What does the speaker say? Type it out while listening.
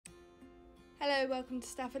Hello, welcome to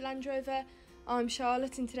Stafford Land Rover. I'm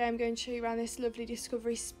Charlotte and today I'm going to show you around this lovely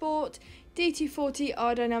Discovery Sport D240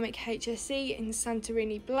 R-Dynamic HSE in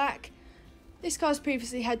Santorini Black. This car's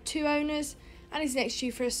previously had two owners and is next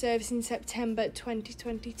due for a service in September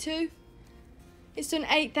 2022. It's done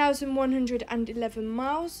 8,111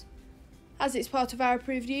 miles. As it's part of our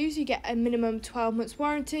approved use, you get a minimum 12 months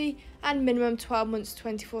warranty and minimum 12 months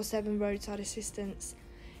 24/7 roadside assistance.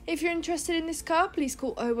 If you're interested in this car, please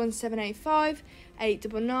call 01785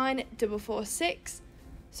 899 446.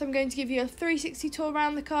 So I'm going to give you a 360 tour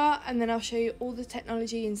around the car and then I'll show you all the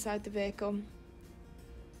technology inside the vehicle.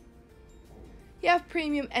 You have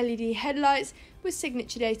premium LED headlights with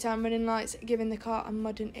signature daytime running lights, giving the car a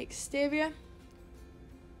modern exterior.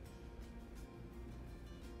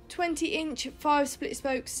 20-inch 5 split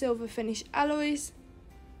spoke silver finish alloys.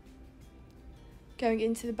 Going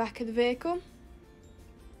into the back of the vehicle,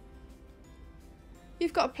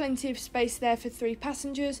 you've got plenty of space there for 3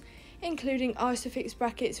 passengers, including isofix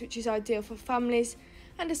brackets, which is ideal for families,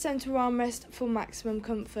 and a centre armrest for maximum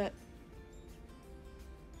comfort.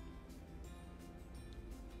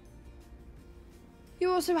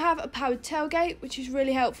 You also have a powered tailgate, which is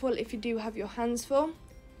really helpful if you do have your hands full.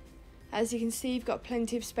 As you can see, you've got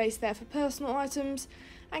plenty of space there for personal items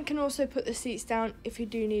and can also put the seats down if you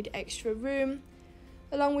do need extra room,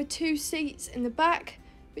 along with 2 seats in the back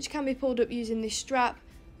which can be pulled up using this strap,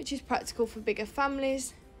 which is practical for bigger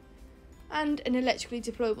families, and an electrically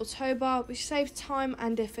deployable tow bar which saves time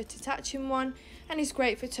and effort attaching one and is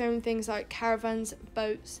great for towing things like caravans,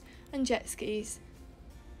 boats and jet skis.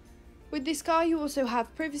 With this car you also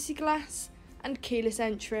have privacy glass and keyless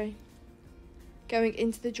entry. Going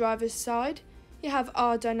into the driver's side, you have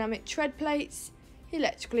R-Dynamic tread plates,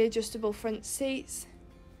 electrically adjustable front seats,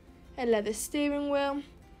 a leather steering wheel,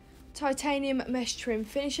 titanium mesh trim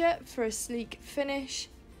finisher for a sleek finish,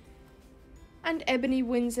 and ebony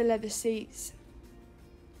Windsor leather seats.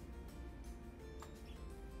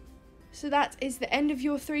 So that is the end of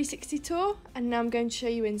your 360 tour, and now I'm going to show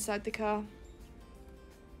you inside the car.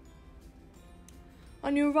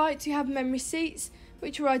 On your right you have memory seats,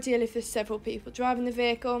 which are ideal if there's several people driving the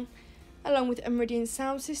vehicle, along with a Meridian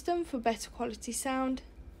sound system for better quality sound.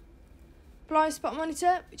 Blind spot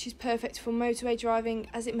monitor, which is perfect for motorway driving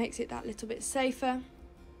as it makes it that little bit safer.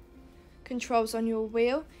 Controls on your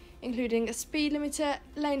wheel, including a speed limiter,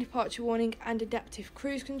 lane departure warning and adaptive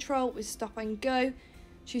cruise control with stop and go,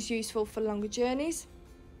 which is useful for longer journeys.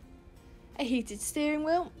 A heated steering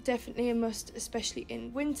wheel, definitely a must especially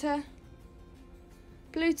in winter.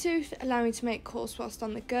 Bluetooth, allowing you to make calls whilst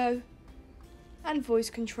on the go, and voice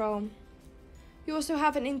control. You also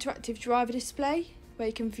have an interactive driver display where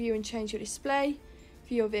you can view and change your display,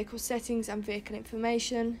 view your vehicle settings and vehicle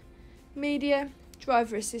information, media,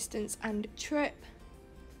 driver assistance and trip.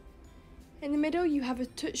 In the middle you have a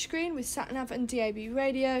touchscreen with sat-nav and DAB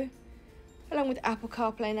radio, along with Apple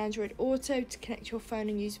CarPlay and Android Auto to connect your phone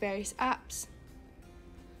and use various apps.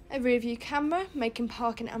 A rear view camera, making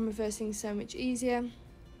parking and reversing so much easier.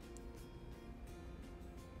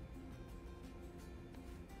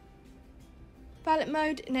 Valet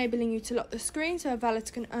mode, enabling you to lock the screen so a valet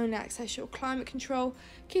can only access your climate control,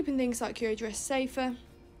 keeping things like your address safer.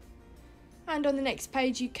 And on the next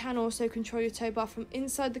page you can also control your tow bar from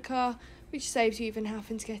inside the car, which saves you even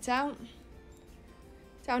having to get out.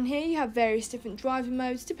 Down here you have various different driving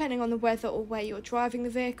modes depending on the weather or where you're driving the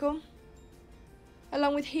vehicle,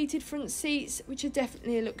 along with heated front seats, which are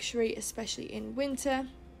definitely a luxury especially in winter.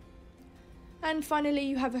 And finally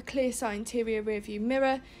you have a clear sight interior rear view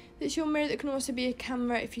mirror. That's your mirror that can also be a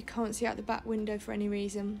camera if you can't see out the back window for any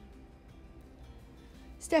reason.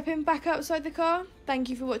 Stepping back outside the car, thank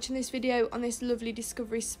you for watching this video on this lovely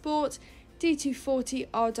Discovery Sport D240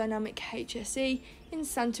 R-Dynamic HSE in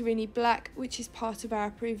Santorini Black, which is part of our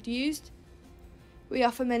approved used. We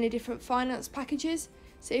offer many different finance packages,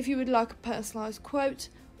 so if you would like a personalised quote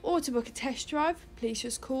or to book a test drive, please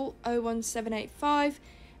just call 01785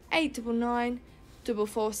 899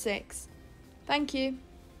 446. Thank you.